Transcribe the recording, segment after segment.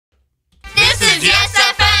is Yes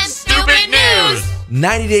FM Stupid News.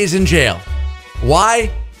 90 days in jail.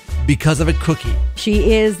 Why? Because of a cookie.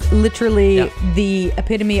 She is literally the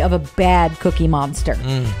epitome of a bad cookie monster.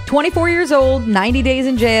 24 years old, 90 days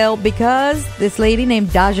in jail because this lady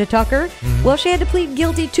named Daja Tucker, well, she had to plead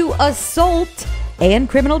guilty to assault and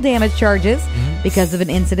criminal damage charges because of an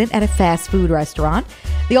incident at a fast food restaurant.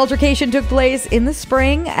 The altercation took place in the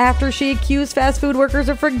spring after she accused fast food workers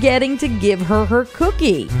of forgetting to give her her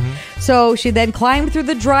cookie. So she then climbed through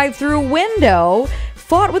the drive-through window,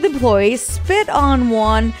 fought with employees, spit on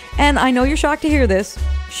one, and I know you're shocked to hear this,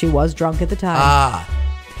 she was drunk at the time.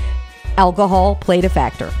 Alcohol played a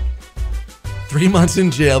factor. 3 months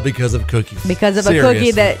in jail because of cookies. Because of a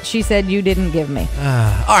cookie that she said you didn't give me.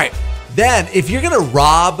 All right. Then, if you're going to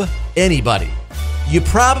rob anybody, you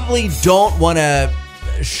probably don't want to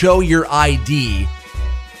show your ID,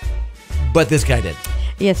 but this guy did.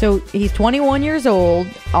 Yeah, so he's 21 years old.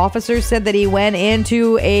 Officers said that he went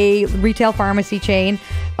into a retail pharmacy chain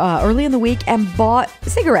early in the week and bought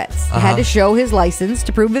cigarettes. He had to show his license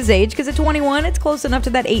to prove his age because at 21, it's close enough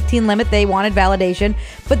to that 18 limit. They wanted validation.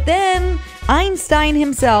 But then Einstein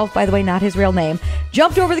himself, by the way, not his real name,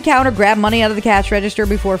 jumped over the counter, grabbed money out of the cash register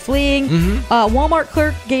before fleeing. Walmart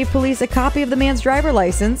clerk gave police a copy of the man's driver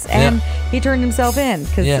license, and he turned himself in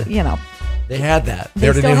because, you know. They had that.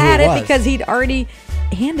 They still had it because he'd already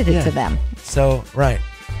handed it to them. So, right.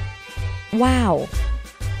 Wow.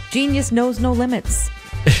 Genius knows no limits.